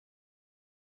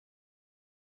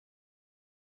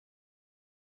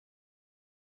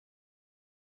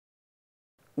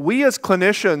we as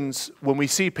clinicians, when we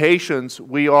see patients,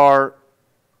 we are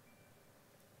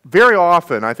very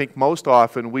often, I think most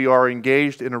often, we are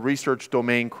engaged in a research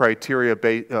domain criteria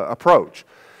approach.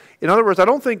 In other words, I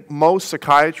don't think most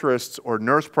psychiatrists or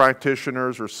nurse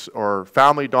practitioners or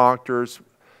family doctors,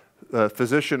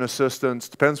 physician assistants,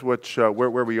 depends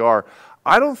where we are,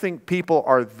 I don't think people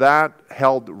are that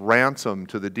held ransom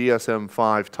to the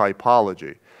DSM-5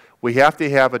 typology. We have to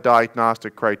have a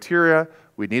diagnostic criteria.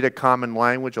 We need a common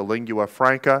language, a lingua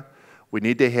franca. We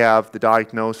need to have the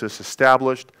diagnosis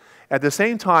established. At the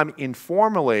same time,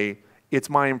 informally, it's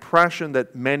my impression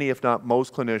that many, if not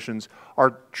most clinicians,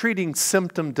 are treating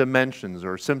symptom dimensions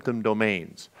or symptom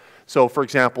domains. So, for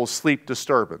example, sleep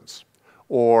disturbance,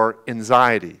 or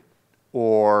anxiety,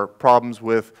 or problems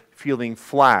with feeling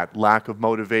flat, lack of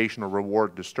motivation or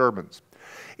reward disturbance.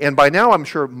 And by now, I'm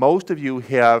sure most of you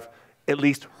have at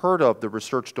least heard of the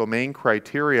research domain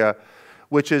criteria,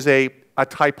 which is a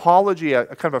typology,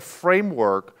 a kind of a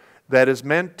framework that is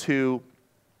meant to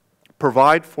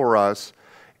provide for us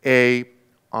a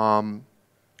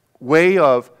way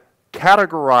of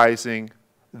categorizing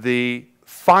the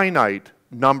finite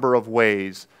number of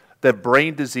ways that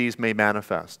brain disease may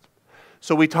manifest.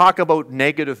 So we talk about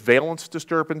negative valence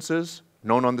disturbances,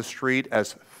 known on the street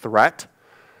as threat.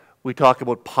 We talk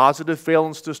about positive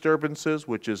valence disturbances,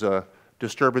 which is a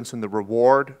disturbance in the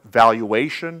reward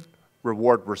valuation,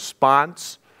 reward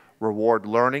response, reward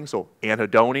learning. So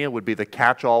anhedonia would be the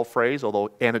catch-all phrase, although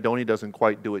anhedonia doesn't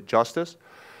quite do it justice.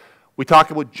 We talk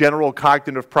about general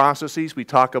cognitive processes. We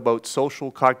talk about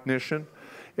social cognition.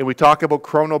 And we talk about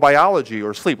chronobiology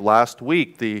or sleep. Last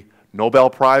week, the Nobel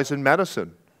Prize in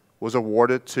Medicine was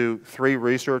awarded to 3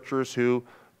 researchers who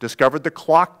discovered the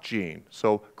clock gene.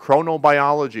 So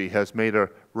chronobiology has made a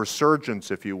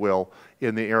resurgence, if you will,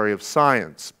 in the area of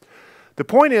science. The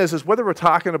point is whether we're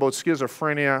talking about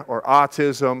schizophrenia or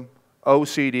autism,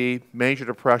 OCD, major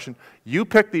depression, you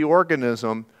pick the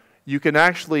organism, you can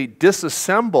actually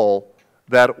disassemble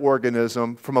that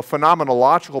organism from a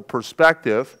phenomenological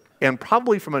perspective and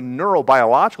probably from a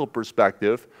neurobiological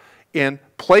perspective and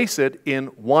place it in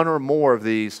one or more of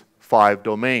these 5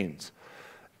 domains.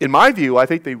 In my view, I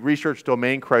think the research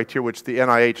domain criteria, which the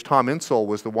NIH, Tom Insel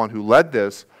was the one who led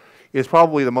this, is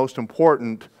probably the most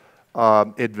important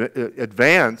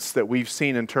advance that we've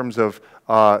seen in terms of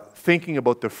thinking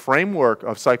about the framework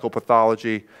of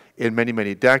psychopathology in many,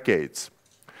 many decades.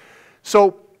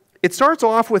 So it starts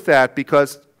off with that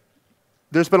because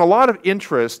there's been a lot of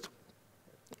interest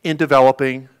in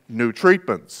developing new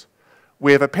treatments.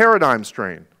 We have a paradigm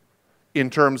strain in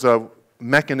terms of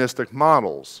mechanistic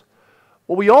models.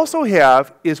 What we also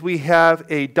have is we have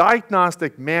a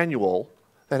diagnostic manual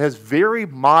that has very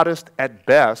modest, at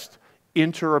best,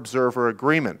 inter-observer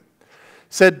agreement.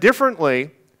 Said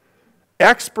differently,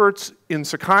 experts in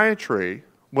psychiatry,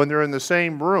 when they're in the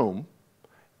same room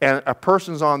and a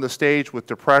person's on the stage with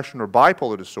depression or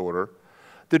bipolar disorder,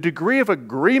 the degree of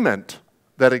agreement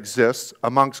that exists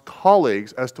amongst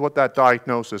colleagues as to what that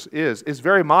diagnosis is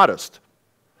very modest.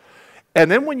 And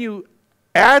then when you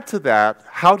add to that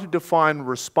how to define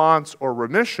response or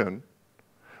remission,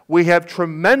 we have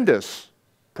tremendous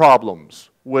problems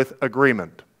with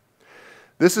agreement.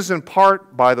 This is in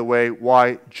part, by the way,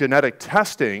 why genetic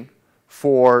testing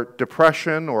for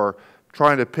depression or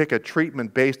trying to pick a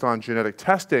treatment based on genetic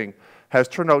testing has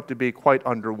turned out to be quite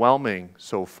underwhelming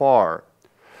so far.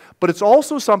 But it's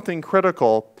also something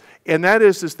critical, and that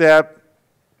is that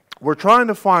we're trying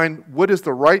to find what is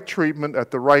the right treatment at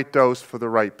the right dose for the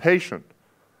right patient.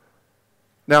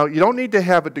 Now, you don't need to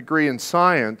have a degree in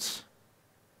science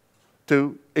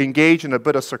to engage in a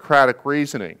bit of Socratic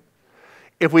reasoning.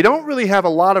 If we don't really have a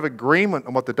lot of agreement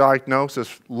on what the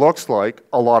diagnosis looks like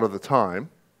a lot of the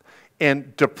time,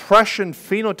 and depression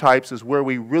phenotypes is where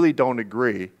we really don't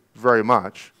agree very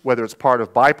much, whether it's part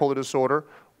of bipolar disorder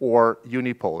or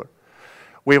unipolar.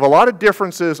 We have a lot of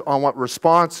differences on what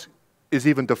response is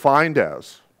even defined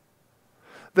as.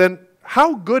 Then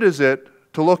how good is it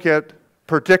to look at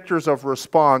predictors of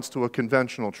response to a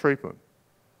conventional treatment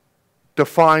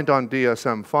defined on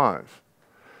DSM-5?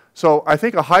 So I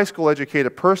think a high school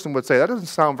educated person would say that doesn't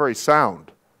sound very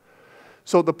sound.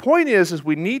 So the point is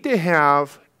we need to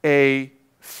have a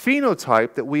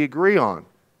phenotype that we agree on.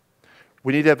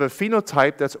 We need to have a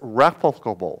phenotype that's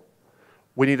replicable.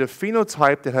 We need a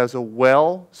phenotype that has a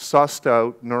well-sussed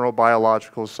out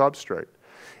neurobiological substrate.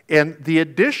 And the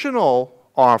additional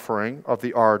offering of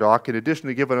the RDoC, in addition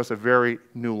to giving us a very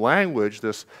new language,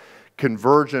 this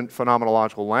convergent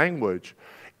phenomenological language,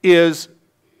 is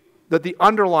that the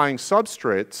underlying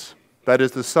substrates, that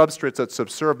is the substrates that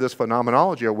subserve this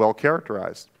phenomenology, are well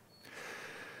characterized.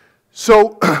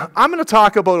 So I'm going to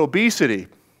talk about obesity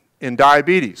in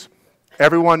diabetes.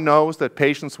 Everyone knows that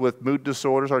patients with mood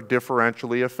disorders are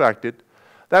differentially affected.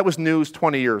 That was news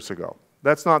 20 years ago.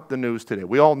 That's not the news today.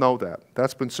 We all know that.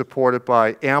 That's been supported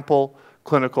by ample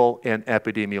clinical and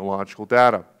epidemiological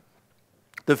data.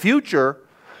 The future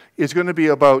is going to be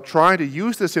about trying to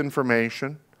use this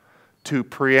information to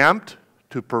preempt,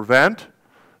 to prevent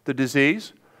the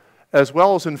disease, as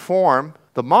well as inform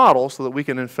the model so that we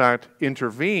can, in fact,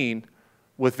 intervene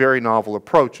with very novel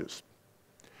approaches.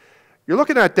 You're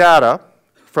looking at data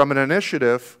from an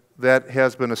initiative that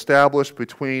has been established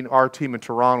between our team in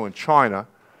Toronto and China.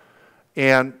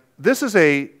 And this is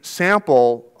a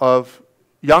sample of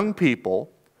young people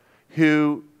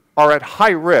who are at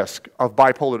high risk of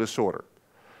bipolar disorder.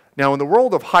 Now, in the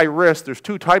world of high risk, there's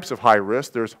two types of high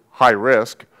risk. There's high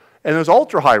risk, and there's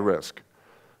ultra high risk.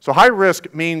 So high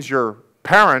risk means your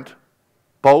parent,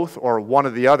 both or one or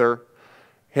the other,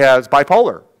 has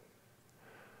bipolar.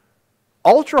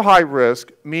 Ultra high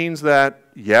risk means that,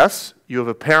 yes, you have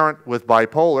a parent with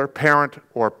bipolar, parent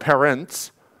or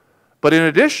parents, but in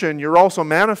addition, you're also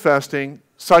manifesting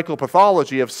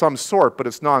psychopathology of some sort, but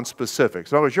it's nonspecific.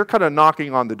 So in other words, you're kind of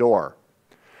knocking on the door.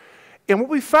 And what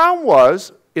we found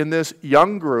was, in this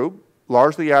young group,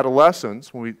 largely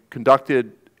adolescents, when we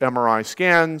conducted MRI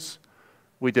scans,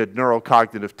 we did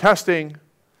neurocognitive testing,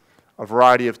 a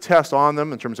variety of tests on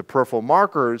them in terms of peripheral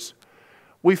markers,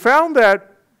 we found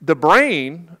that the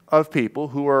brain of people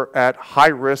who are at high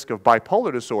risk of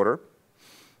bipolar disorder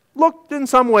looked in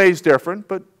some ways different,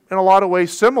 but in a lot of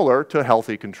ways similar to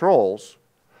healthy controls.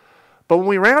 But when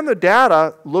we ran the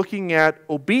data looking at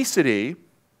obesity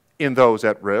in those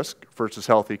at risk versus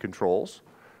healthy controls,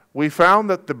 we found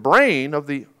that the brain of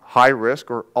the high risk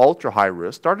or ultra high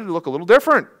risk started to look a little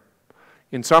different.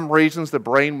 In some regions, the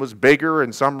brain was bigger.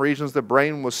 In some regions, the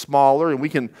brain was smaller. And we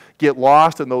can get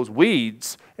lost in those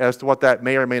weeds as to what that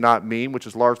may or may not mean, which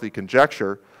is largely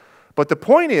conjecture. But the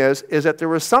point is that there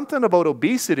was something about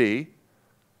obesity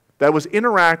that was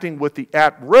interacting with the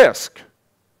at-risk,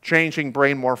 changing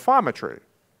brain morphometry.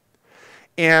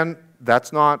 And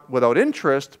that's not without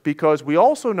interest, because we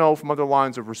also know from other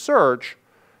lines of research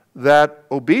that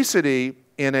obesity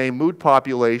in a mood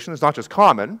population is not just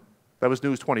common. That was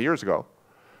news 20 years ago.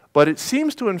 But it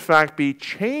seems to, in fact, be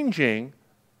changing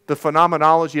the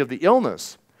phenomenology of the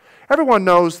illness. Everyone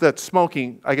knows that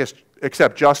smoking, I guess,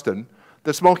 except Justin,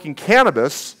 that smoking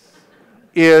cannabis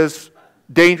is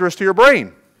dangerous to your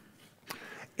brain.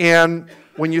 And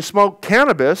when you smoke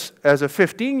cannabis as a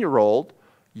 15-year-old,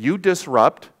 you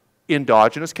disrupt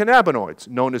endogenous cannabinoids,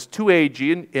 known as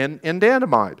 2-AG and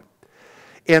anandamide.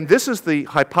 And this is the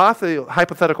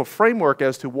hypothetical framework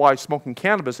as to why smoking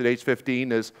cannabis at age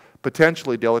 15 is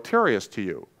potentially deleterious to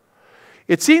you.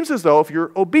 It seems as though if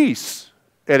you're obese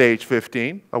at age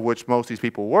 15, of which most of these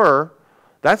people were,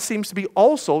 that seems to be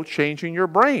also changing your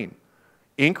brain,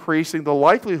 increasing the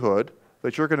likelihood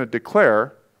that you're going to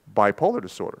declare bipolar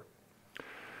disorder.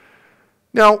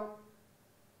 Now,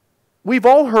 we've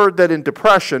all heard that in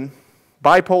depression,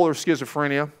 bipolar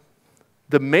schizophrenia,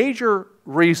 the major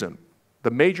reason, the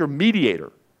major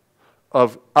mediator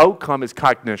of outcome is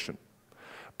cognition.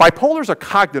 Bipolar is a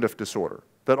cognitive disorder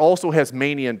that also has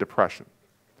mania and depression.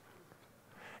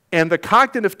 And the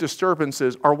cognitive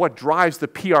disturbances are what drives the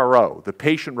PRO, the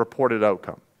patient-reported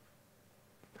outcome.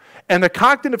 And the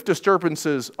cognitive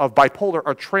disturbances of bipolar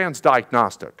are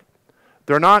transdiagnostic.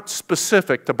 They're not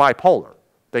specific to bipolar.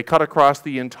 They cut across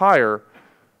the entire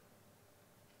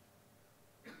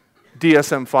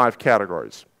DSM-5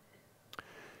 categories.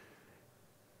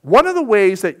 One of the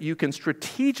ways that you can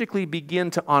strategically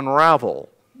begin to unravel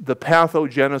the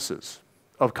pathogenesis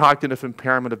of cognitive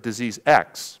impairment of disease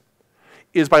X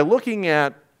is by looking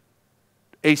at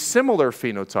a similar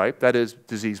phenotype, that is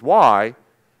disease Y,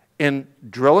 and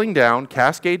drilling down,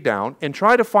 cascade down, and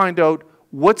try to find out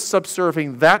what's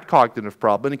subserving that cognitive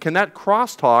problem, and can that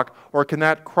crosstalk or can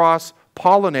that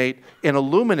cross-pollinate and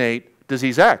illuminate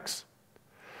disease X?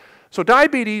 So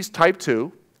diabetes type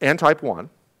 2 and type 1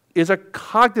 is a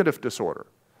cognitive disorder.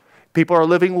 People are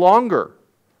living longer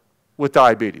with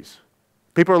diabetes.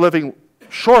 People are living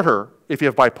shorter if you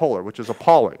have bipolar, which is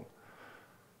appalling.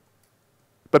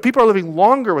 But people are living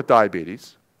longer with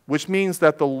diabetes, which means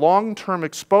that the long-term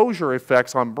exposure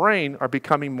effects on brain are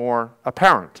becoming more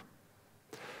apparent.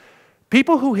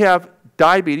 People who have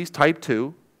diabetes type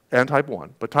 2 and type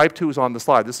 1, but type 2 is on the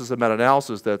slide. This is a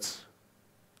meta-analysis that's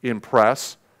in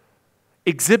press,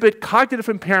 exhibit cognitive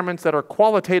impairments that are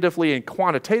qualitatively and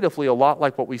quantitatively a lot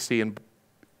like what we see in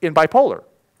bipolar,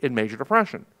 in major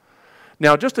depression.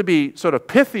 Now, just to be sort of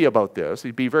pithy about this,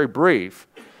 to be very brief,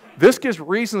 this gives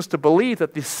reasons to believe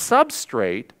that the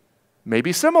substrate may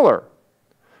be similar.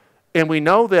 And we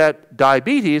know that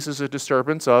diabetes is a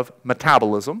disturbance of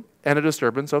metabolism and a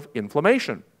disturbance of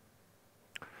inflammation.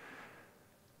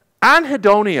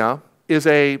 Anhedonia is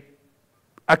a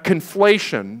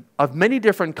conflation of many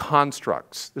different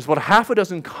constructs. There's about half a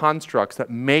dozen constructs that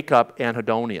make up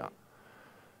anhedonia.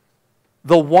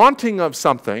 The wanting of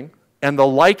something and the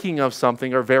liking of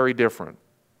something are very different.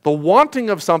 The wanting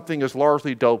of something is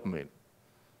largely dopamine.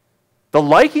 The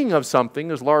liking of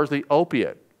something is largely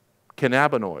opiate,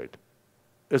 cannabinoid,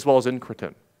 as well as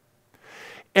incretin.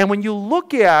 And when you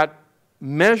look at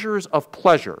measures of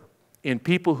pleasure in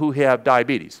people who have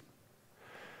diabetes,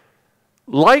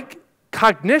 like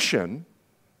cognition,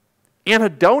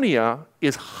 anhedonia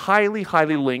is highly,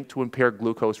 highly linked to impaired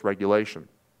glucose regulation.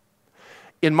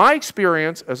 In my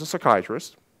experience as a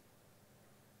psychiatrist,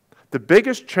 the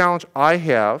biggest challenge I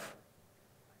have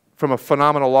from a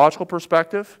phenomenological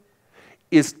perspective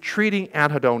is treating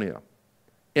anhedonia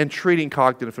and treating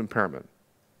cognitive impairment.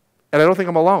 And I don't think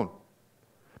I'm alone.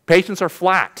 Patients are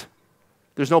flat.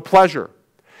 There's no pleasure.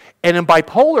 And in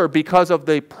bipolar, because of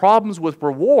the problems with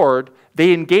reward,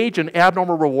 they engage in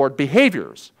abnormal reward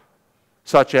behaviors,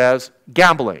 such as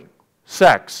gambling,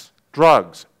 sex,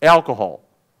 drugs, alcohol,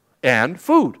 and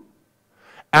food.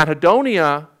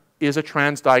 Anhedonia is a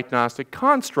transdiagnostic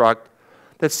construct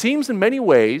that seems in many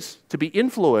ways to be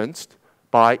influenced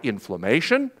by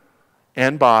inflammation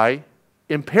and by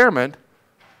impairment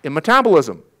in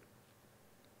metabolism.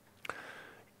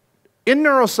 In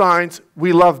neuroscience,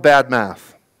 we love bad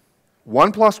math.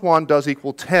 1 + 1 does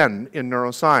equal 10 in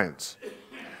neuroscience.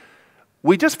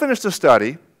 We just finished a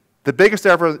study, the biggest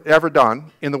ever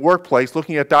done in the workplace,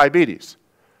 looking at diabetes.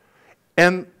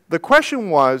 And the question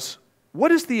was,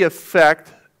 what is the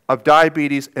effect of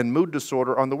diabetes and mood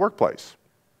disorder on the workplace?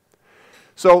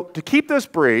 So to keep this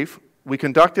brief, we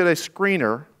conducted a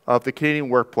screener of the Canadian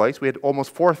workplace. We had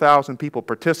almost 4,000 people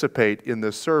participate in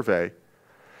this survey.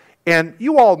 And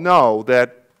you all know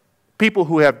that people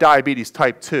who have diabetes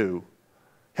type 2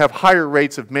 have higher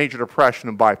rates of major depression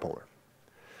and bipolar.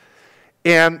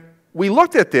 And we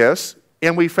looked at this,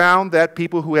 and we found that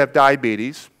people who have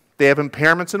diabetes, they have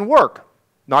impairments in work,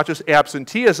 not just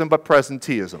absenteeism, but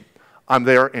presenteeism. I'm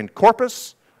there in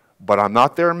corpus, but I'm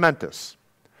not there in mentis.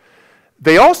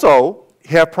 They also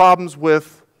have problems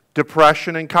with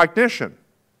depression and cognition.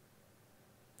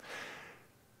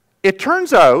 It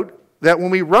turns out that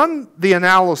when we run the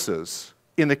analysis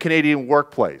in the Canadian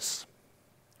workplace,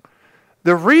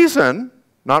 the reason,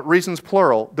 not reasons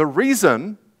plural, the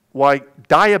reason why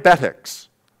diabetics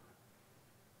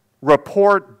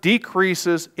report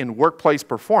decreases in workplace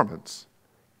performance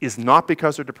is not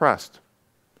because they're depressed.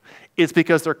 It's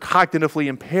because they're cognitively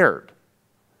impaired.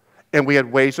 And we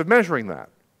had ways of measuring that.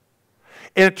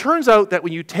 And it turns out that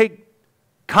when you take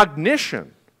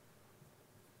cognition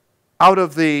out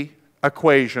of the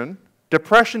equation,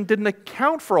 depression didn't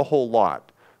account for a whole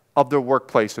lot of their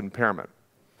workplace impairment.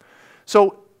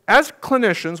 So as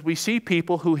clinicians, we see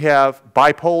people who have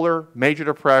bipolar, major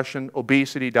depression,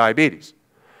 obesity, diabetes.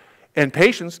 And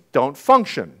patients don't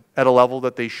function at a level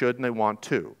that they should and they want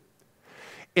to.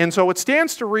 And so it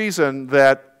stands to reason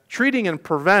that treating and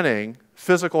preventing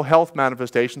physical health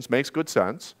manifestations makes good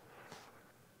sense.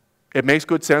 It makes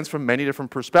good sense from many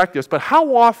different perspectives, but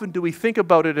how often do we think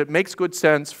about it? It makes good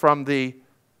sense from the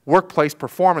workplace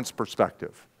performance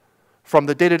perspective, from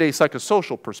the day-to-day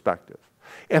psychosocial perspective.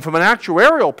 And from an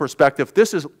actuarial perspective,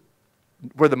 this is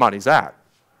where the money's at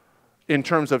in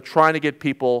terms of trying to get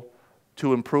people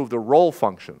to improve the role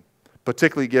function,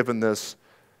 particularly given this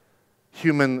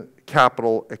human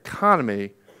capital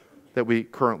economy that we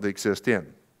currently exist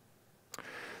in.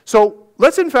 So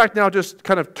let's in fact now just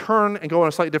kind of turn and go in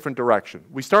a slightly different direction.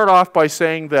 We start off by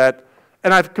saying that,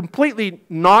 and I've completely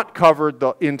not covered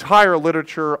the entire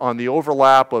literature on the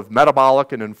overlap of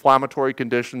metabolic and inflammatory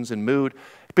conditions and mood,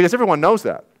 because everyone knows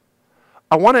that.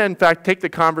 I want to in fact take the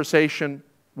conversation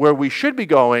where we should be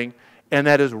going, and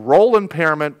that is role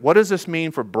impairment. What does this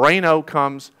mean for brain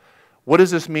outcomes? What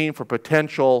does this mean for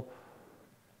potential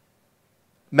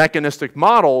mechanistic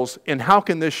models, and how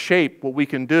can this shape what we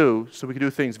can do so we can do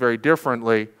things very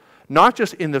differently, not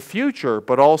just in the future,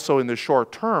 but also in the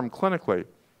short term clinically.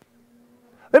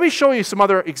 Let me show you some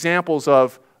other examples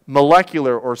of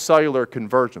molecular or cellular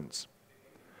convergence.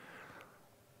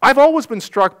 I've always been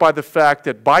struck by the fact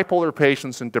that bipolar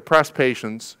patients and depressed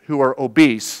patients who are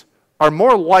obese are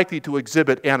more likely to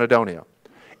exhibit anhedonia,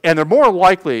 and they're more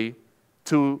likely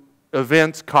to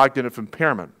evince cognitive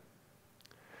impairment.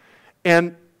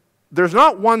 And there's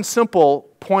not one simple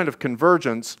point of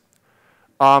convergence.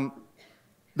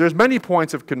 There's many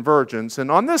points of convergence.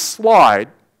 And on this slide,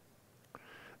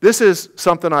 this is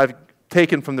something I've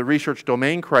taken from the research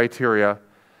domain criteria.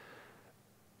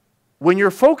 When you're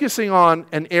focusing on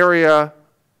an area,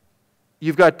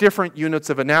 you've got different units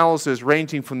of analysis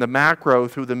ranging from the macro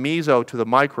through the meso to the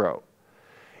micro.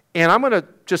 And I'm going to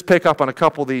just pick up on a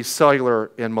couple of these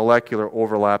cellular and molecular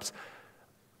overlaps.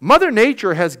 Mother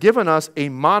Nature has given us a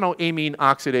monoamine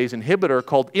oxidase inhibitor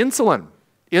called insulin.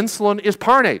 Insulin is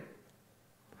parnate.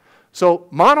 So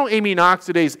monoamine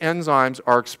oxidase enzymes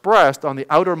are expressed on the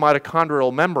outer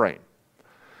mitochondrial membrane.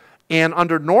 And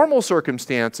under normal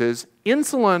circumstances,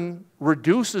 insulin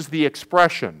reduces the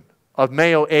expression of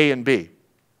MAO A and B.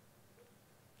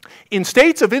 In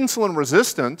states of insulin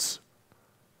resistance,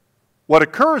 what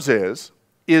occurs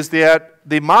is that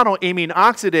the monoamine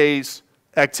oxidase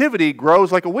activity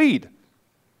grows like a weed.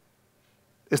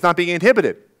 It's not being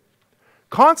inhibited.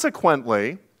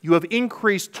 Consequently, you have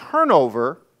increased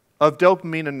turnover of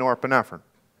dopamine and norepinephrine.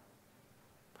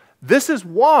 This is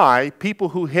why people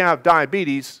who have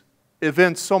diabetes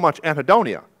evince so much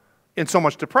anhedonia, and so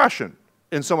much depression,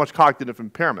 and so much cognitive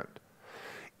impairment.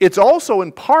 It's also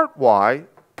in part why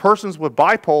persons with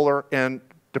bipolar and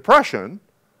depression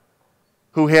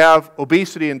who have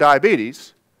obesity and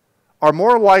diabetes are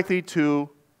more likely to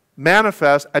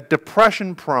manifest a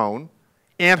depression-prone,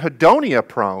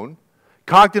 anhedonia-prone,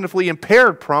 cognitively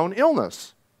impaired-prone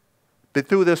illness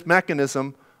through this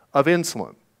mechanism of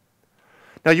insulin.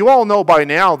 Now, you all know by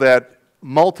now that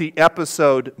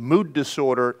multi-episode mood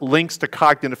disorder links to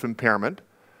cognitive impairment.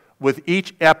 With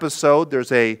each episode,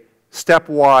 there's a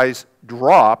stepwise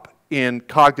drop in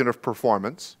cognitive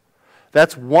performance.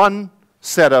 That's one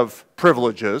set of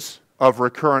privileges of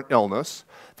recurrent illness.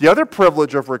 The other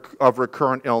privilege of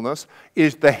recurrent illness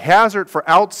is the hazard for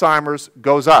Alzheimer's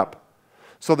goes up.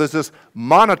 So there's this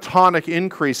monotonic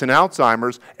increase in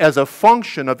Alzheimer's as a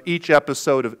function of each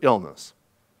episode of illness.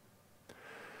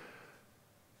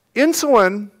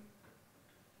 Insulin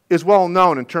is well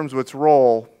known in terms of its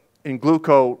role in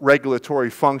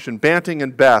glucoregulatory function. Banting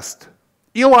and Best,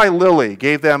 Eli Lilly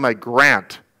gave them a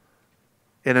grant.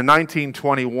 And in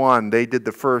 1921, they did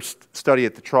the first study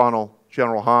at the Toronto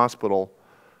General Hospital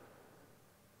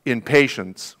in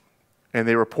patients, and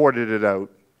they reported it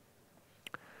out.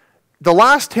 The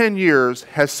last 10 years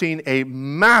has seen a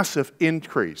massive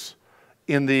increase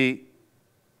in the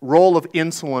role of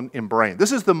insulin in brain.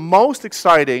 This is the most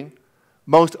exciting,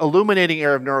 most illuminating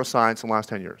area of neuroscience in the last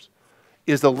 10 years,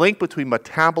 is the link between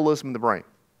metabolism and the brain.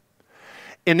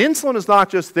 And insulin is not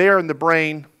just there in the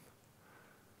brain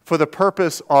for the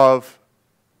purpose of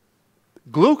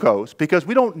glucose, because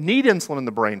we don't need insulin in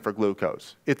the brain for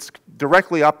glucose. It's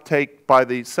directly uptake by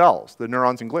the cells, the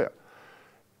neurons and glia.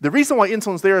 The reason why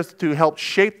insulin is there is to help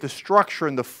shape the structure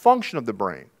and the function of the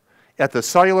brain at the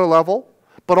cellular level,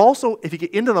 but also if you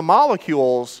get into the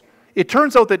molecules, it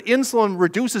turns out that insulin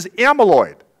reduces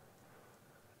amyloid.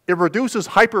 It reduces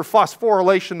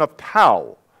hyperphosphorylation of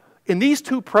tau. And these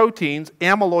two proteins,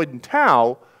 amyloid and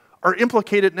tau, are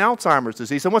implicated in Alzheimer's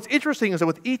disease. And what's interesting is that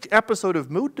with each episode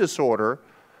of mood disorder,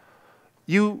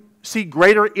 you see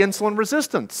greater insulin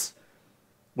resistance.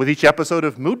 With each episode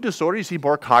of mood disorder, you see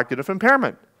more cognitive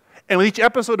impairment. And with each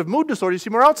episode of mood disorder, you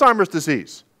see more Alzheimer's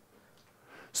disease.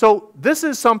 So this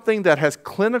is something that has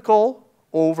clinical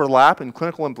overlap and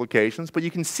clinical implications, but you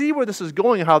can see where this is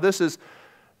going, how this is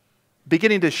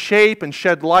beginning to shape and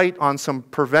shed light on some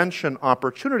prevention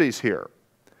opportunities here.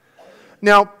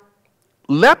 Now,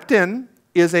 leptin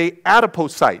is an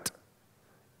adipocyte.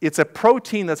 It's a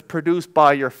protein that's produced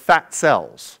by your fat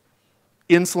cells.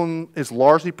 Insulin is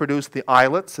largely produced in the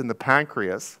islets and the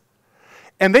pancreas,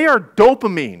 and they are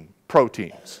dopamine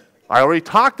proteins. I already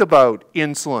talked about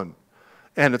insulin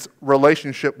and its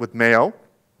relationship with MAO.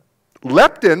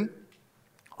 Leptin,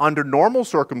 under normal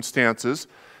circumstances,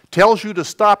 tells you to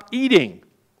stop eating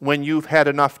when you've had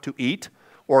enough to eat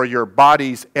or your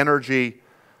body's energy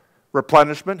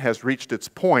replenishment has reached its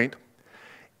point.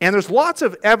 And there's lots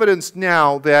of evidence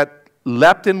now that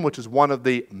leptin, which is one of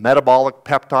the metabolic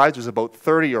peptides, there's about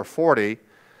 30 or 40,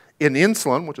 in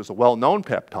insulin, which is a well-known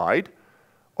peptide,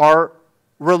 are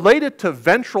related to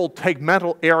ventral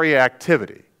tegmental area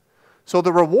activity. So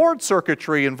the reward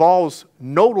circuitry involves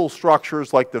nodal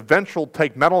structures like the ventral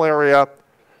tegmental area,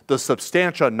 the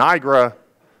substantia nigra,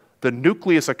 the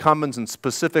nucleus accumbens, and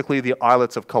specifically the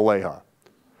islets of Calleja.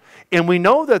 And we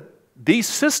know that these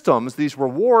systems, these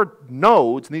reward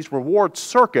nodes, and these reward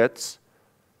circuits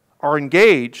are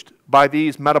engaged by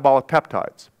these metabolic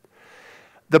peptides.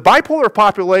 The bipolar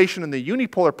population and the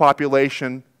unipolar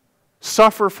population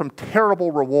suffer from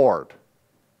terrible reward,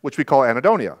 which we call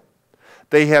anhedonia.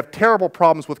 They have terrible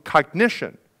problems with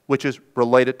cognition, which is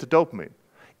related to dopamine,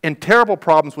 and terrible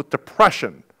problems with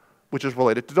depression, which is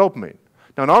related to dopamine.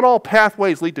 Now, not all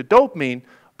pathways lead to dopamine,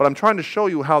 but I'm trying to show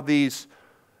you how these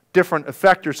different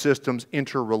effector systems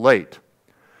interrelate.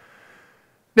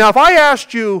 Now, if I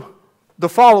asked you the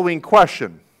following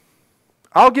question,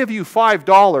 I'll give you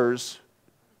 $5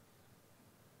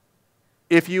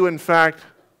 if you, in fact,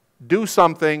 do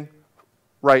something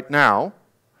right now,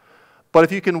 but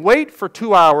if you can wait for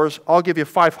 2 hours, I'll give you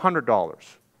 $500.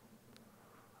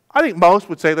 I think most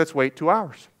would say, let's wait 2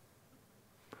 hours.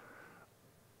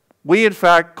 We, in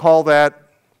fact, call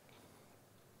that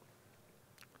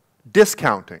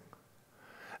discounting.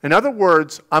 In other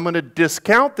words, I'm going to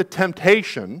discount the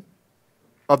temptation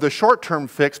of the short-term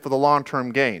fix for the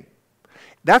long-term gain.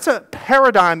 That's a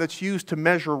paradigm that's used to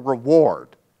measure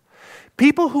reward.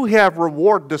 People who have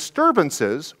reward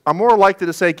disturbances are more likely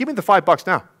to say, give me the $5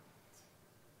 now,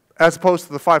 as opposed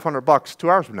to the $500 2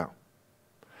 hours from now.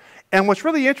 And what's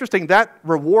really interesting, that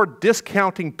reward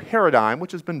discounting paradigm,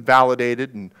 which has been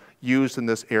validated and used in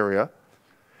this area,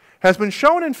 has been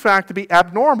shown, in fact, to be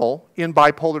abnormal in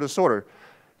bipolar disorder.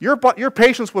 Your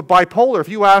patients with bipolar, if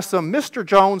you ask them, Mr.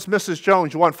 Jones, Mrs.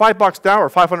 Jones, you want $5 now or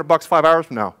 $500 5 hours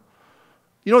from now?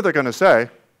 You know what they're going to say?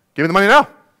 Give me the money now.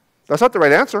 That's not the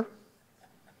right answer.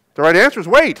 The right answer is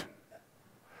wait.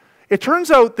 It turns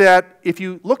out that if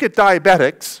you look at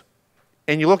diabetics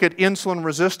and you look at insulin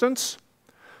resistance,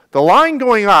 the line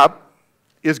going up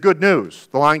is good news.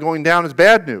 The line going down is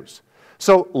bad news.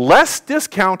 So less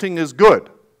discounting is good.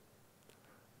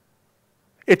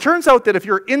 It turns out that if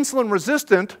you're insulin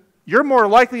resistant, you're more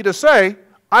likely to say,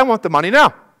 I want the money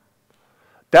now.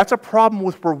 That's a problem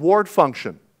with reward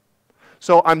function.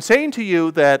 So I'm saying to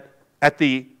you that at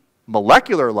the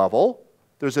molecular level,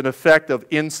 there's an effect of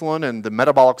insulin and the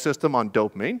metabolic system on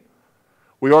dopamine.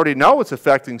 We already know it's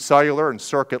affecting cellular and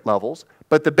circuit levels.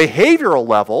 But the behavioral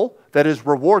level, that is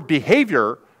reward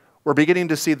behavior, we're beginning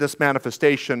to see this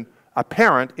manifestation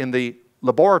apparent in the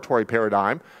laboratory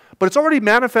paradigm. But it's already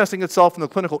manifesting itself in the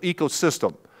clinical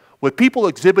ecosystem with people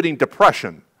exhibiting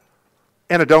depression,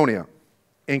 anhedonia,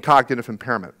 and cognitive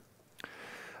impairment.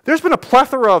 There's been a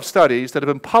plethora of studies that have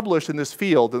been published in this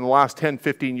field in the last 10,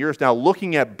 15 years now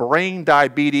looking at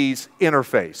brain-diabetes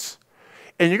interface.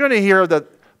 And you're going to hear that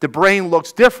the brain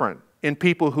looks different in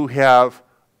people who have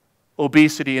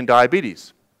obesity and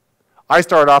diabetes. I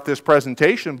started off this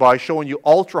presentation by showing you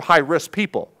ultra-high-risk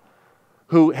people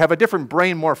who have a different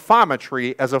brain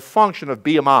morphometry as a function of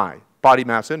BMI, body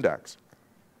mass index.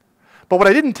 But what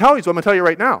I didn't tell you is what I'm going to tell you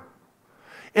right now.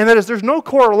 And that is there's no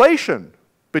correlation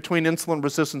between insulin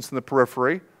resistance in the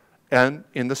periphery and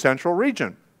in the central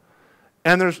region.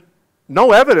 And there's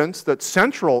no evidence that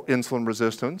central insulin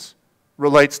resistance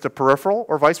relates to peripheral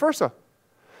or vice versa.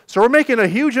 So we're making a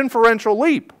huge inferential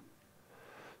leap.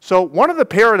 So one of the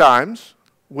paradigms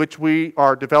which we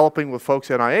are developing with folks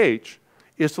at NIH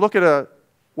is to look at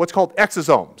what's called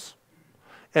exosomes.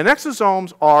 And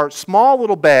exosomes are small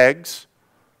little bags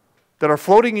that are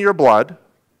floating in your blood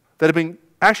that have been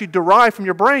actually derived from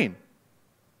your brain.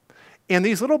 And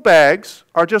these little bags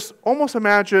are just almost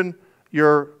imagine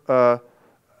you're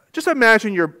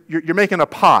making a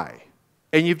pie,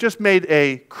 and you've just made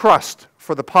a crust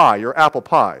for the pie, your apple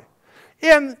pie.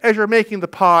 And as you're making the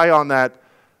pie on that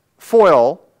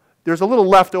foil, there's a little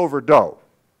leftover dough.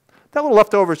 That little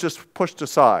leftover is just pushed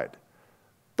aside.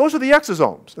 Those are the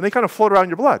exosomes, and they kind of float around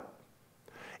your blood.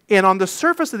 And on the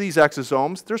surface of these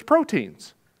exosomes, there's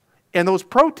proteins. And those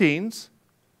proteins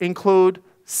include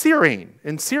serine,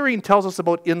 and serine tells us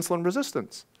about insulin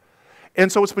resistance.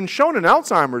 And so it's been shown in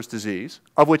Alzheimer's disease,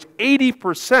 of which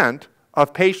 80%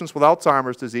 of patients with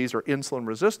Alzheimer's disease are insulin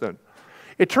resistant.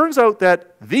 It turns out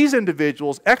that these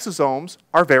individuals' exosomes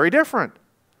are very different.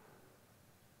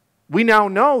 We now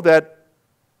know that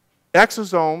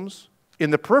exosomes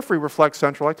in the periphery reflect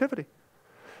central activity.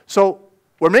 So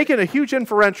we're making a huge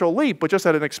inferential leap, but just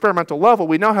at an experimental level,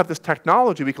 we now have this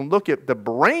technology. We can look at the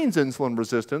brain's insulin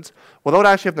resistance without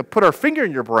actually having to put our finger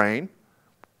in your brain.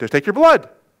 Just take your blood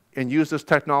and use this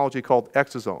technology called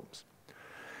exosomes.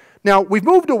 Now, we've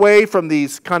moved away from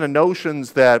these kind of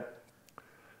notions that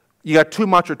you got too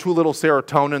much or too little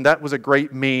serotonin. That was a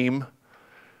great meme.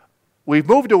 We've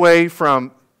moved away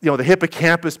from the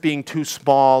hippocampus being too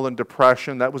small and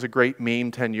depression. That was a great meme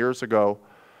 10 years ago.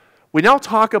 We now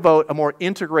talk about a more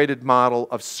integrated model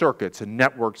of circuits and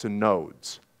networks and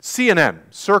nodes. CNN,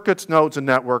 circuits, nodes, and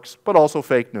networks, but also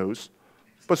fake news.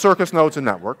 But circuits, nodes, and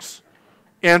networks,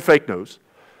 and fake news.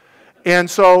 And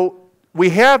so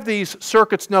we have these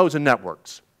circuits, nodes, and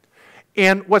networks.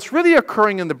 And what's really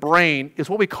occurring in the brain is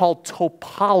what we call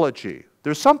topology.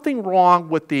 There's something wrong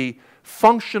with the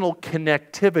functional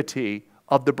connectivity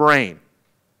of the brain.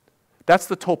 That's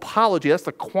the topology, that's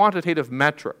the quantitative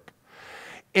metric.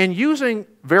 And using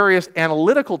various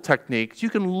analytical techniques, you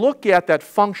can look at that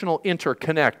functional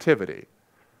interconnectivity.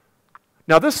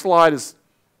 Now, this slide is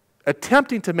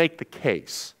attempting to make the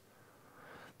case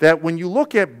that when you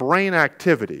look at brain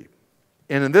activity,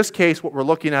 and in this case, what we're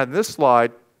looking at in this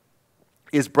slide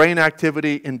is brain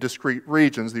activity in discrete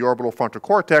regions, the orbital frontal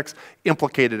cortex,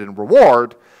 implicated in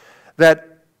reward,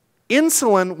 that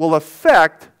insulin will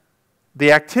affect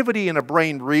the activity in a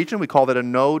brain region, we call that a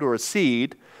node or a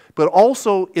seed, but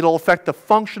also it'll affect the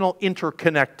functional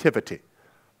interconnectivity.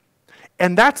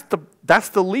 And that's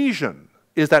the lesion,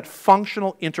 is that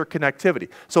functional interconnectivity.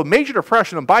 So major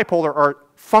depression and bipolar are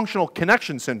functional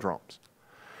connection syndromes.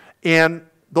 And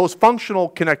those functional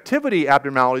connectivity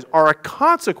abnormalities are a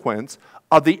consequence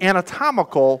of the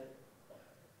anatomical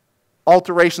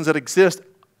alterations that exist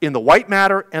in the white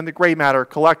matter and the gray matter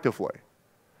collectively.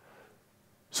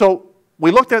 So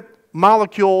we looked at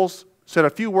molecules, said a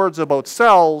few words about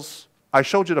cells. I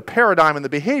showed you the paradigm and the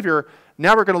behavior.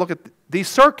 Now we're going to look at these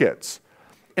circuits.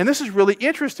 And this is really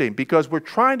interesting because we're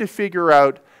trying to figure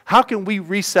out how can we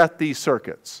reset these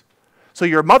circuits. So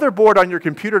your motherboard on your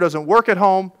computer doesn't work at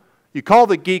home. You call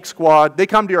the Geek Squad. They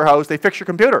come to your house. They fix your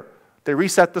computer. They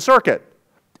reset the circuit.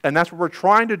 And that's what we're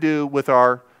trying to do with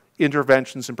our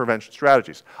interventions and prevention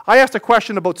strategies. I asked a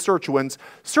question about sirtuins.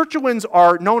 Sirtuins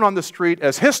are known on the street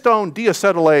as histone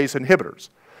deacetylase inhibitors.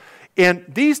 And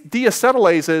these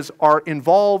deacetylases are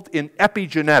involved in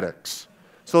epigenetics.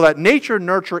 So that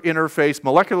nature-nurture interface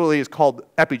molecularly is called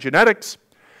epigenetics.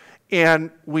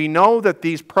 And we know that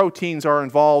these proteins are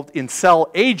involved in cell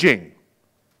aging,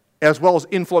 as well as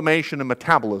inflammation and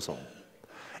metabolism.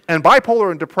 And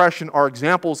bipolar and depression are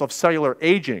examples of cellular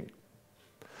aging.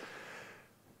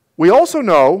 We also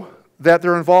know that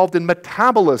they're involved in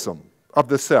metabolism of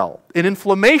the cell, in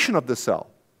inflammation of the cell.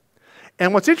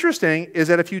 And what's interesting is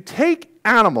that if you take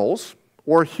animals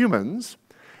or humans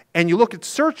and you look at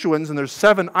sirtuins, and there's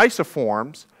 7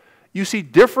 isoforms, you see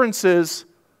differences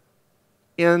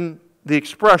in the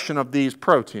expression of these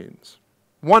proteins,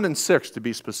 1 and 6 to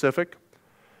be specific.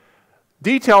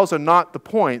 Details are not the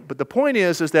point, but the point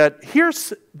is that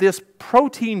here's this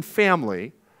protein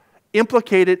family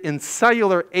implicated in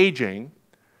cellular aging,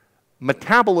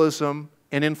 metabolism,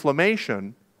 and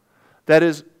inflammation that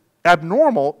is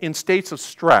abnormal in states of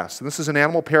stress. And this is an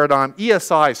animal paradigm,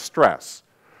 ESI stress.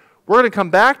 We're going to come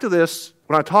back to this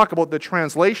when I talk about the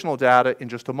translational data in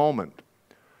just a moment.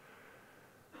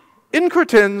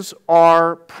 Incretins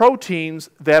are proteins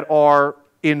that are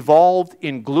involved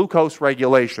in glucose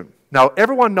regulation. Now,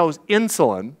 everyone knows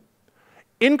insulin.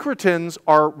 Incretins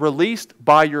are released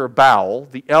by your bowel,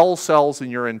 the L cells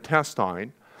in your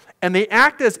intestine, and they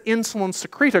act as insulin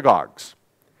secretagogues.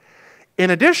 In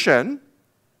addition,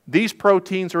 these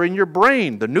proteins are in your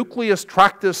brain, the nucleus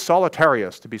tractus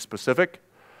solitarius, to be specific.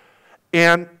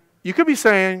 And you could be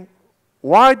saying,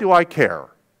 why do I care?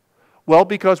 Well,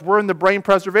 because we're in the brain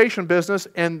preservation business,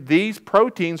 and these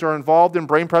proteins are involved in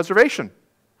brain preservation.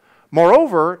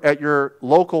 Moreover, at your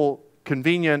local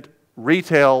convenient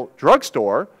retail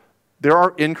drugstore, there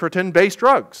are incretin-based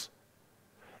drugs.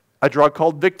 A drug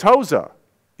called Victoza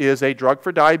is a drug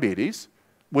for diabetes,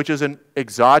 which is an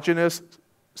exogenous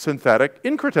synthetic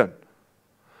incretin.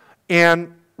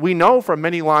 And we know from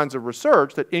many lines of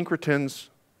research that incretins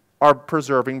are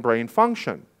preserving brain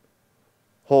function.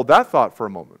 Hold that thought for a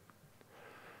moment.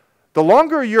 The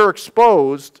longer you're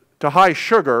exposed to high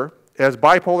sugar, as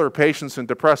bipolar patients and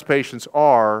depressed patients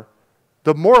are,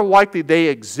 the more likely they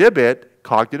exhibit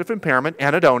cognitive impairment,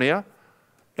 anhedonia,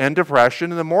 and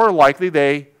depression, and the more likely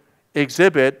they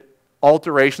exhibit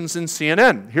alterations in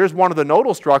CNN. Here's one of the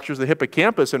nodal structures, the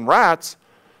hippocampus in rats,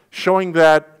 showing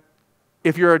that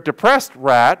if you're a depressed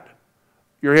rat,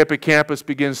 your hippocampus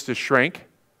begins to shrink.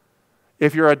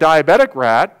 If you're a diabetic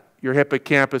rat, your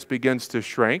hippocampus begins to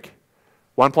shrink.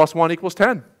 1 + 1 =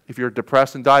 10. If you're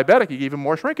depressed and diabetic, you get even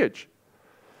more shrinkage.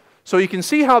 So you can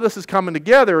see how this is coming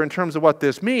together in terms of what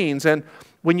this means. And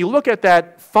when you look at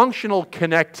that functional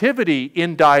connectivity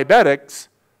in diabetics,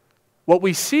 what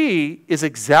we see is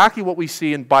exactly what we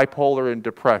see in bipolar and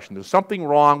depression. There's something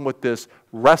wrong with this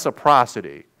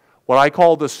reciprocity, what I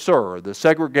call the SIR, the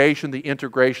segregation, the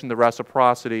integration, the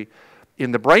reciprocity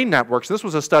in the brain networks. This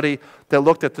was a study that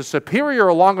looked at the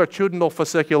superior longitudinal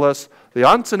fasciculus, the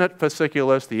uncinate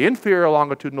fasciculus, the inferior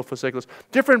longitudinal fasciculus,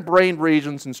 different brain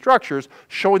regions and structures,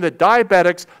 showing that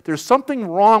diabetics, there's something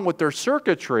wrong with their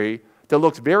circuitry that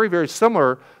looks very, very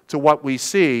similar to what we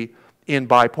see in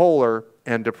bipolar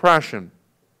and depression.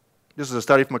 This is a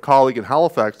study from a colleague in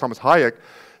Halifax, Thomas Hayek,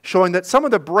 showing that some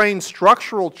of the brain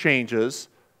structural changes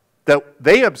that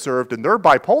they observed in their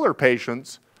bipolar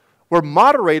patients were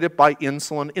moderated by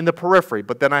insulin in the periphery.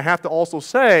 But then I have to also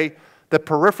say that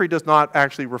periphery does not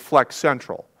actually reflect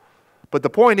central. But the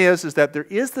point is that there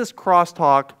is this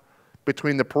crosstalk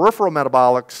between the peripheral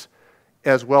metabolics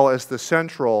as well as the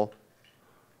central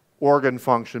organ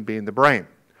function being the brain.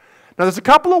 Now, there's a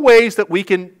couple of ways that we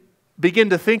can begin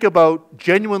to think about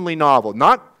genuinely novel,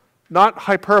 not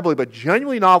hyperbole, but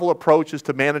genuinely novel approaches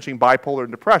to managing bipolar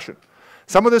and depression.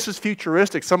 Some of this is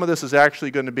futuristic. Some of this is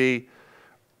actually going to be,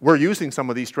 we're using some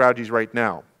of these strategies right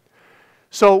now.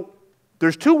 So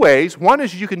there's two ways. One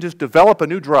is you can just develop a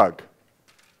new drug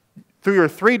through your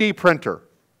 3D printer,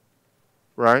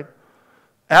 right?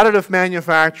 Additive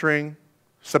manufacturing,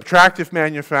 subtractive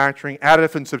manufacturing,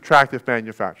 additive and subtractive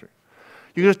manufacturing.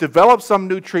 You can just develop some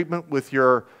new treatment with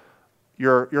your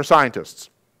scientists.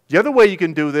 The other way you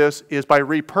can do this is by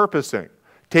repurposing,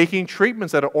 taking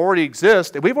treatments that already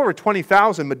exist, and we have over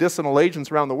 20,000 medicinal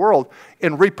agents around the world,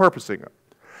 and repurposing them.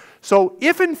 So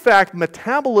if, in fact,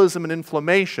 metabolism and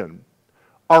inflammation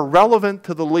are relevant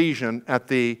to the lesion at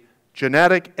the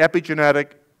genetic,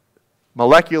 epigenetic,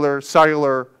 molecular,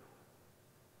 cellular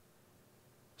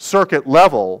circuit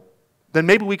level, then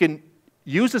maybe we can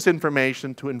use this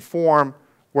information to inform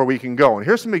where we can go. And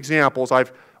here's some examples.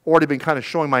 I've already been kind of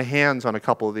showing my hands on a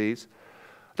couple of these.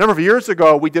 A number of years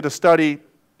ago, we did a study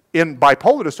in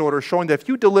bipolar disorder showing that if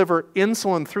you deliver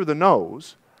insulin through the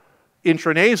nose,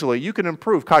 intranasally, you can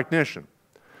improve cognition.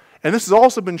 And this has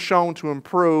also been shown to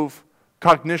improve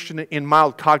cognition in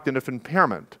mild cognitive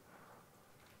impairment.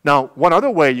 Now, one other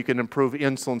way you can improve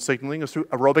insulin signaling is through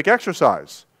aerobic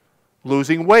exercise,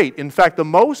 losing weight. In fact, the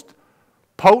most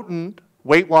potent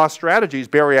weight loss strategy is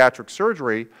bariatric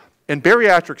surgery, and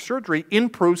bariatric surgery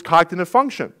improves cognitive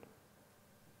function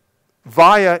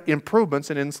via improvements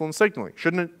in insulin signaling.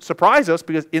 Shouldn't it surprise us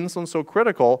because insulin is so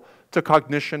critical to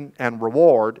cognition and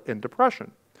reward in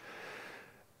depression?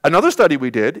 Another study we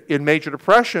did in major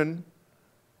depression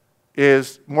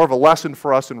is more of a lesson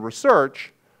for us in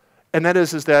research, and that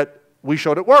is that we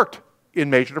showed it worked in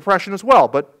major depression as well.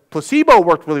 But placebo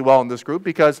worked really well in this group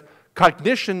because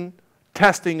cognition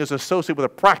testing is associated with a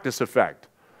practice effect.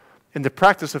 And the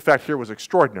practice effect here was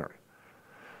extraordinary.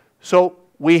 So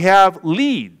we have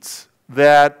leads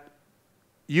that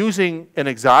using an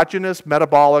exogenous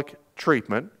metabolic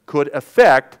treatment could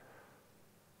affect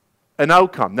an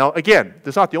outcome. Now, again,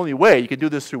 that's not the only way. You can do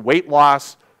this through weight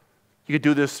loss. You can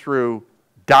do this through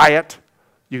diet.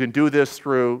 You can do this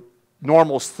through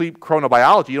normal sleep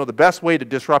chronobiology. You know, the best way to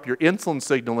disrupt your insulin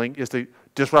signaling is to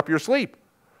disrupt your sleep.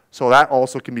 So that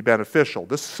also can be beneficial.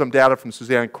 This is some data from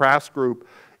Suzanne Kraft's group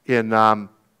in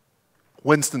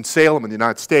Winston-Salem in the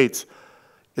United States,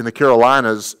 in the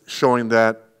Carolinas, showing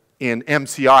that in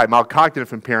MCI, mild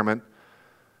cognitive impairment,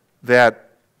 that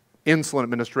insulin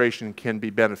administration can be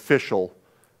beneficial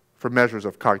for measures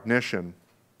of cognition.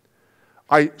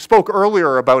 I spoke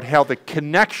earlier about how the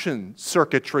connection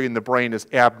circuitry in the brain is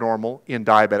abnormal in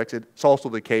diabetics. It's also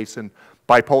the case in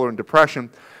bipolar and depression.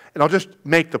 And I'll just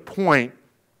make the point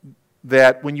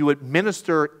that when you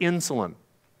administer insulin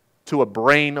to a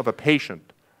brain of a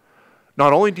patient,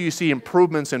 not only do you see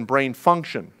improvements in brain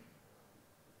function,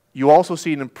 you also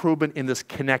see an improvement in this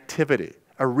connectivity,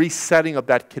 a resetting of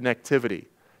that connectivity.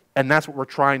 And that's what we're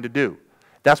trying to do.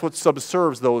 That's what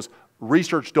subserves those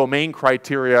research domain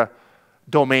criteria,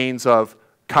 domains of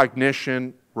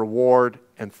cognition, reward,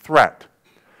 and threat.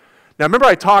 Now, remember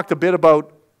I talked a bit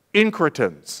about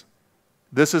incretins.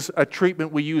 This is a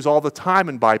treatment we use all the time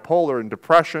in bipolar and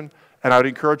depression, and I would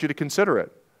encourage you to consider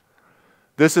it.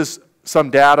 This is some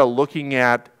data looking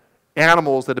at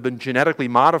animals that have been genetically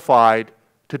modified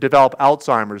to develop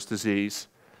Alzheimer's disease.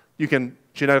 You can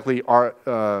genetically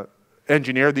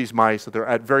engineer these mice so they're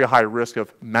at very high risk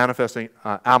of manifesting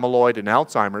amyloid and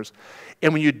Alzheimer's.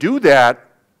 And when you do that,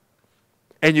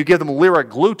 and you give them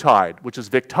liraglutide, which is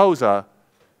Victoza,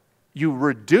 you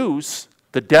reduce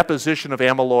the deposition of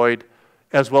amyloid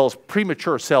as well as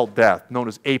premature cell death, known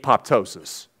as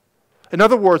apoptosis. In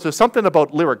other words, there's something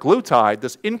about liraglutide,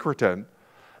 this incretin,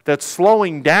 that's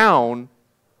slowing down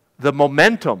the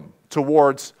momentum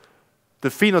towards the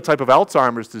phenotype of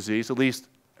Alzheimer's disease, at least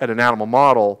at an animal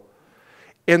model.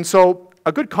 And so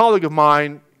a good colleague of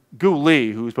mine, Gu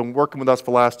Lee, who's been working with us for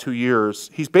the last 2 years,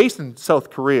 he's based in South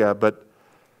Korea, but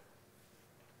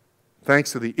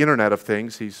thanks to the Internet of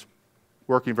Things, he's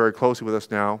working very closely with us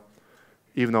now,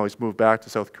 even though he's moved back to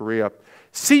South Korea.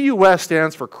 CUS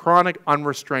stands for chronic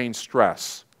unrestrained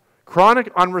stress.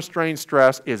 Chronic unrestrained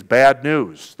stress is bad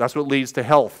news. That's what leads to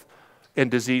health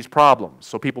and disease problems.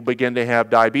 So people begin to have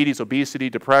diabetes, obesity,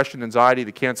 depression, anxiety,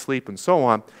 they can't sleep, and so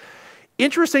on.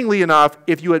 Interestingly enough,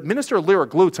 if you administer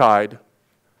liraglutide,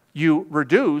 you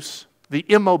reduce the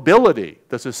immobility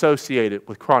that's associated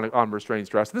with chronic onward strain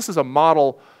stress. This is a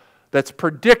model that's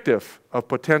predictive of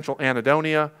potential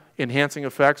anhedonia, enhancing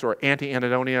effects, or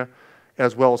anti-anhedonia,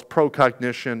 as well as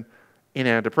pro-cognition and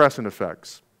antidepressant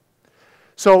effects.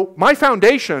 So my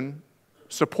foundation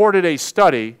supported a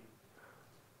study,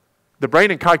 the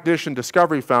Brain and Cognition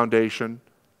Discovery Foundation,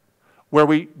 where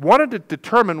we wanted to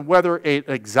determine whether an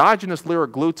exogenous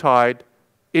liraglutide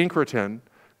incretin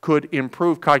could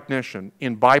improve cognition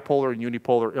in bipolar and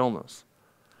unipolar illness.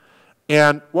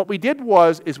 And what we did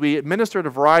was we administered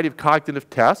a variety of cognitive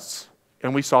tests,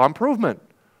 and we saw improvement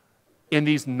in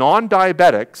these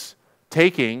non-diabetics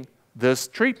taking this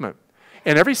treatment.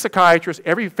 And every psychiatrist,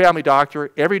 every family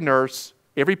doctor, every nurse,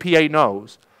 every PA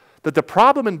knows that the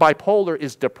problem in bipolar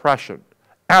is depression,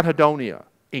 anhedonia,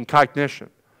 and cognition.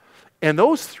 And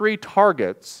those three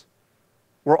targets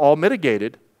were all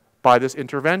mitigated by this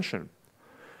intervention.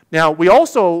 Now, we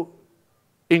also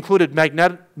included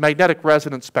magnetic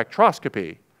resonance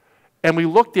spectroscopy, and we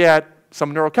looked at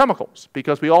some neurochemicals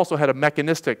because we also had a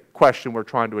mechanistic question we're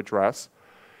trying to address.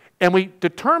 And we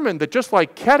determined that just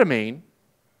like ketamine,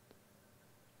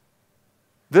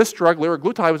 this drug,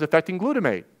 liraglutide, was affecting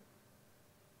glutamate.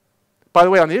 By the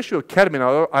way, on the issue of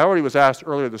ketamine, I already was asked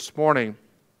earlier this morning,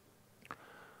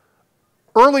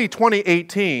 early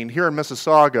 2018, here in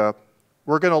Mississauga,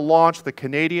 we're going to launch the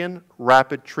Canadian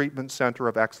Rapid Treatment Center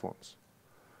of Excellence.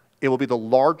 It will be the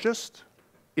largest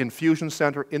infusion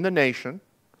center in the nation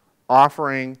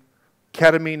offering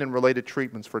ketamine and related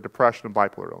treatments for depression and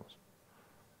bipolar illness.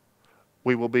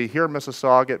 We will be here in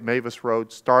Mississauga at Mavis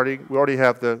Road starting. We already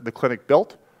have the clinic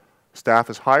built. Staff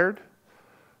is hired.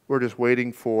 We're just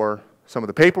waiting for some of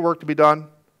the paperwork to be done.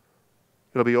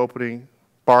 It'll be opening,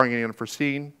 barring any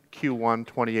unforeseen, Q1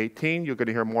 2018. You're going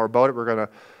to hear more about it. We're going to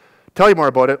tell you more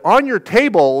about it. On your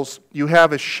tables, you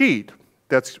have a sheet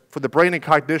that's for the Brain and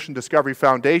Cognition Discovery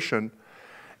Foundation.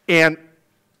 And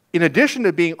in addition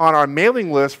to being on our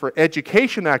mailing list for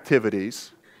education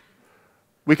activities,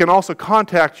 we can also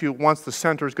contact you once the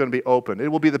center is going to be open.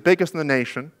 It will be the biggest in the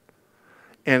nation,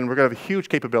 and we're going to have a huge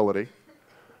capability.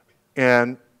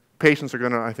 And patients are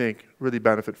going to, I think, really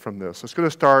benefit from this. So it's going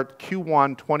to start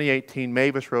Q1 2018,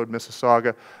 Mavis Road,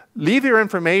 Mississauga. Leave your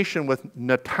information with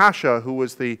Natasha, who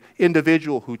was the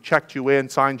individual who checked you in,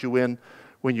 signed you in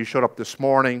when you showed up this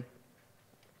morning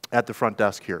at the front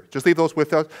desk here. Just leave those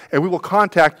with us, and we will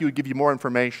contact you and give you more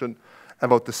information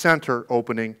about the center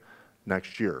opening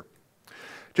next year.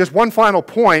 Just one final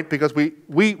point, because we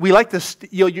like to,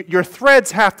 your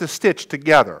threads have to stitch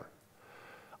together.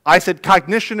 I said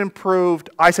cognition improved.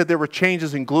 I said there were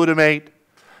changes in glutamate.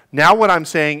 Now what I'm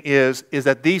saying is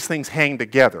that these things hang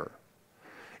together.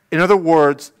 In other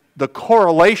words, the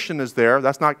correlation is there.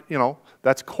 That's not,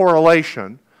 that's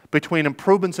correlation between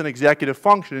improvements in executive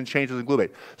function and changes in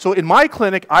glutamate. So in my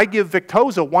clinic, I give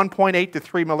Victoza 1.8 to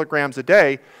 3 milligrams a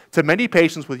day to many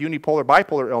patients with unipolar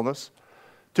bipolar illness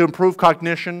to improve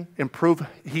cognition, improve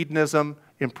hedonism,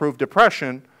 improve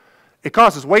depression. It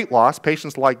causes weight loss,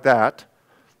 patients like that,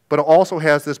 but it also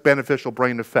has this beneficial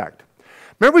brain effect.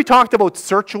 Remember we talked about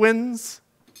sirtuins?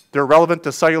 They're relevant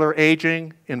to cellular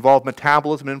aging, involve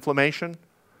metabolism, inflammation.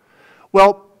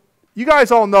 Well, you guys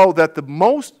all know that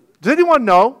does anyone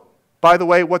know, by the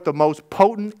way, what the most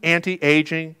potent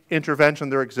anti-aging intervention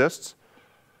there exists?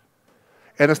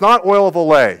 And it's not oil of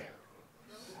Olay.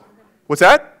 What's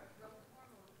that?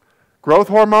 Growth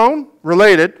hormone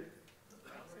related.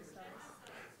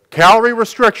 Calorie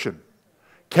restriction.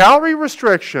 Calorie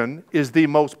restriction is the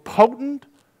most potent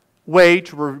way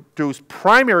to reduce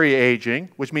primary aging,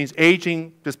 which means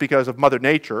aging just because of Mother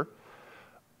Nature,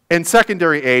 and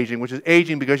secondary aging, which is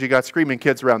aging because you got screaming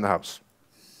kids around the house.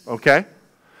 Okay?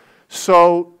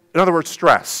 So, in other words,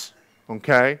 stress.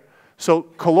 Okay? So,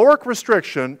 caloric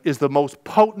restriction is the most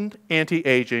potent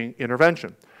anti-aging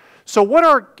intervention. So, what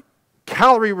are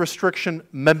calorie restriction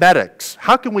mimetics?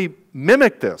 How can we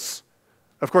mimic this?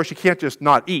 Of course, you can't just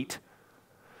not eat.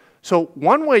 So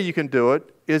one way you can do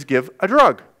it is give a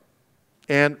drug.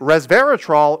 And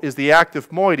resveratrol is the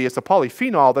active moiety. It's a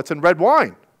polyphenol that's in red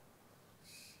wine.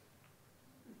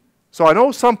 So I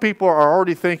know some people are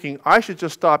already thinking, I should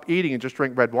just stop eating and just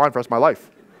drink red wine for the rest of my life.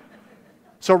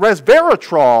 So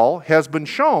resveratrol has been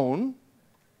shown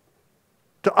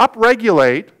to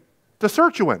upregulate the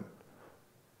sirtuin,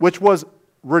 which was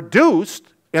reduced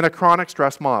in a chronic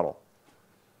stress model.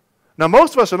 Now,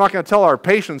 most of us are not going to tell our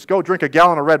patients, go drink a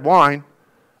gallon of red wine,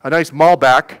 a nice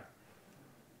Malbec.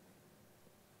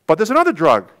 But there's another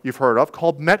drug you've heard of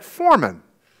called metformin.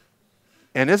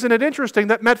 And isn't it interesting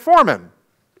that metformin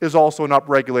is also an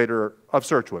upregulator of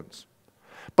sirtuins?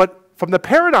 But from the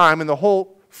paradigm and the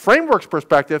whole framework's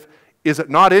perspective, is it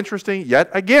not interesting, yet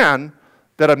again,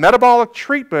 that a metabolic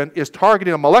treatment is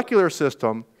targeting a molecular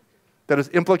system that is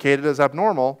implicated as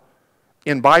abnormal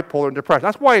in bipolar and depression?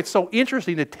 That's why it's so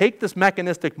interesting to take this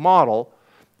mechanistic model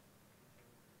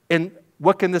and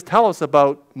what can this tell us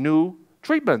about new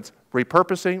treatments,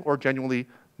 repurposing or genuinely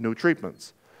new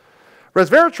treatments.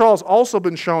 Resveratrol has also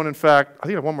been shown, in fact, I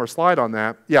think I have one more slide on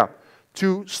that, yeah,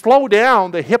 to slow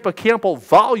down the hippocampal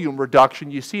volume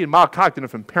reduction you see in mild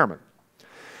cognitive impairment.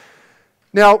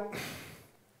 Now,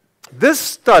 this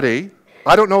study,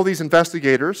 I don't know these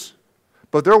investigators,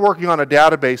 but they're working on a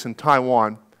database in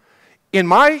Taiwan. In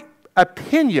my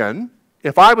opinion,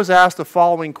 if I was asked the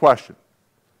following question,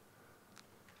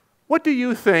 what do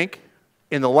you think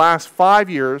in the last 5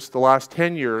 years, the last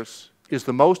 10 years, is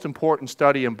the most important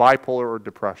study in bipolar or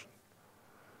depression?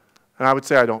 And I would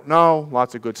say, I don't know,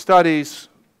 lots of good studies.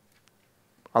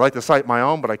 I like to cite my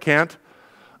own, but I can't.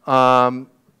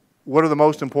 What are the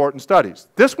most important studies?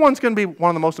 This one's going to be one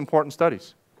of the most important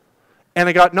studies. And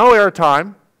it got no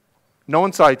airtime. No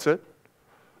one cites it.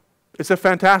 It's a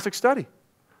fantastic study.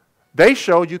 They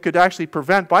showed you could actually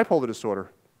prevent bipolar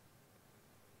disorder.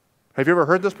 Have you ever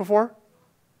heard this before?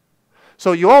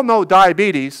 So you all know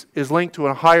diabetes is linked to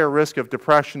a higher risk of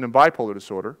depression and bipolar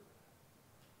disorder.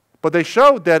 But they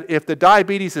showed that if the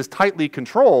diabetes is tightly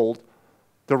controlled,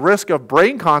 the risk of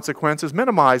brain consequences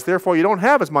minimized. Therefore, you don't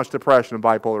have as much depression and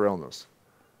bipolar illness.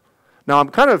 Now, I'm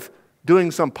kind of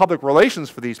doing some public relations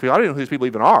for these people. I don't know who these people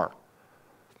even are.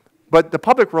 But the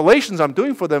public relations I'm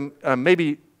doing for them may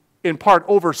be in part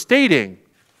overstating.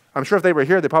 I'm sure if they were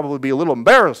here, they'd probably be a little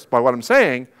embarrassed by what I'm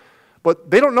saying.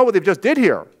 But they don't know what they've just did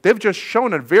here. They've just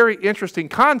shown a very interesting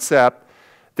concept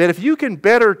that if you can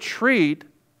better treat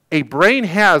a brain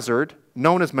hazard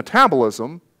known as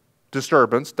metabolism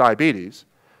disturbance, diabetes,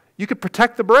 you could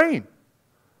protect the brain.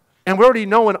 And we already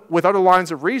know with other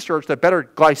lines of research that better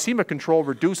glycemic control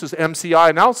reduces MCI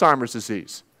and Alzheimer's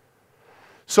disease.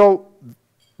 So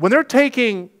when they're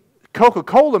taking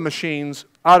Coca-Cola machines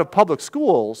out of public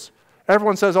schools,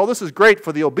 everyone says, oh, this is great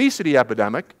for the obesity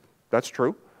epidemic. That's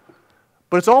true.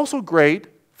 But it's also great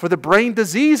for the brain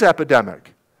disease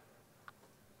epidemic.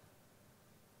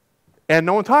 And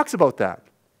no one talks about that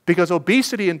because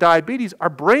obesity and diabetes are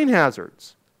brain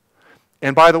hazards.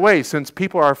 And by the way, since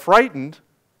people are frightened,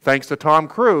 thanks to Tom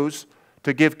Cruise,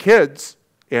 to give kids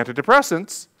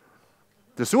antidepressants,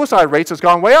 the suicide rates has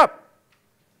gone way up.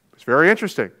 It's very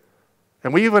interesting.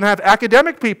 And we even have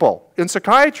academic people in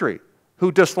psychiatry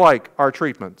who dislike our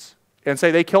treatments and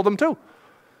say they kill them too.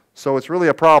 So it's really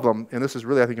a problem, and this is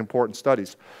really, I think, important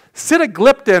studies.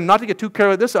 Sitagliptin, not to get too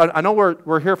carried with this, I know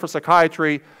we're here for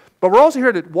psychiatry, but we're also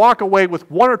here to walk away with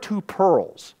one or two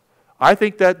pearls. I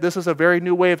think that this is a very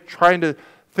new way of trying to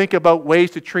think about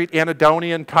ways to treat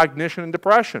anhedonia and cognition and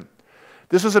depression.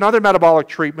 This is another metabolic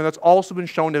treatment that's also been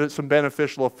shown to have some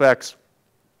beneficial effects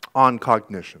on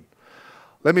cognition.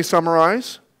 Let me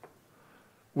summarize.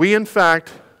 We, in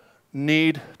fact,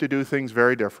 need to do things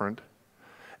very different.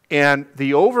 And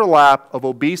the overlap of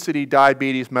obesity,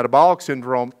 diabetes, metabolic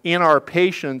syndrome in our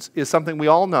patients is something we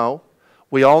all know.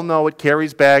 We all know it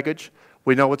carries baggage.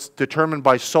 We know it's determined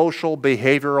by social,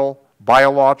 behavioral,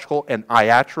 biological, and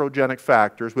iatrogenic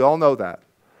factors. We all know that.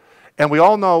 And we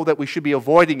all know that we should be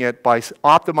avoiding it by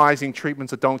optimizing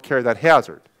treatments that don't carry that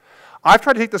hazard. I've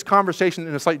tried to take this conversation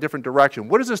in a slightly different direction.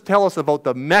 What does this tell us about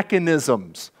the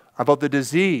mechanisms, about the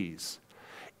disease?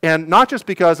 And not just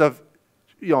because of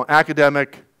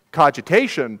academic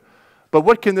cogitation, but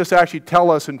what can this actually tell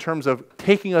us in terms of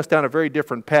taking us down a very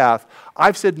different path?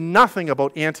 I've said nothing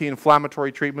about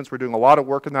anti-inflammatory treatments. We're doing a lot of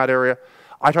work in that area.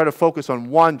 I try to focus on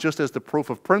one just as the proof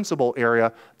of principle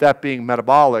area, that being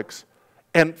metabolics.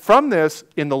 And from this,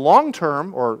 in the long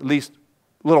term, or at least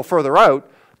a little further out,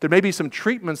 there may be some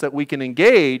treatments that we can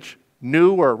engage,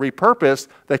 new or repurposed,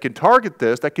 that can target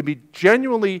this, that can be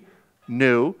genuinely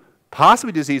new,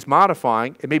 possibly disease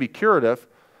modifying, it may be curative.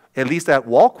 At least that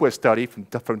Walquist study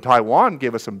from Taiwan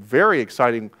gave us some very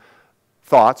exciting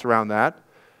thoughts around that.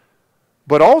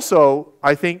 But also,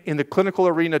 I think in the clinical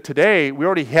arena today, we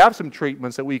already have some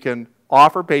treatments that we can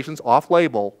offer patients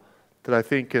off-label that I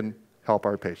think can help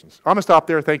our patients. I'm going to stop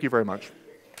there. Thank you very much.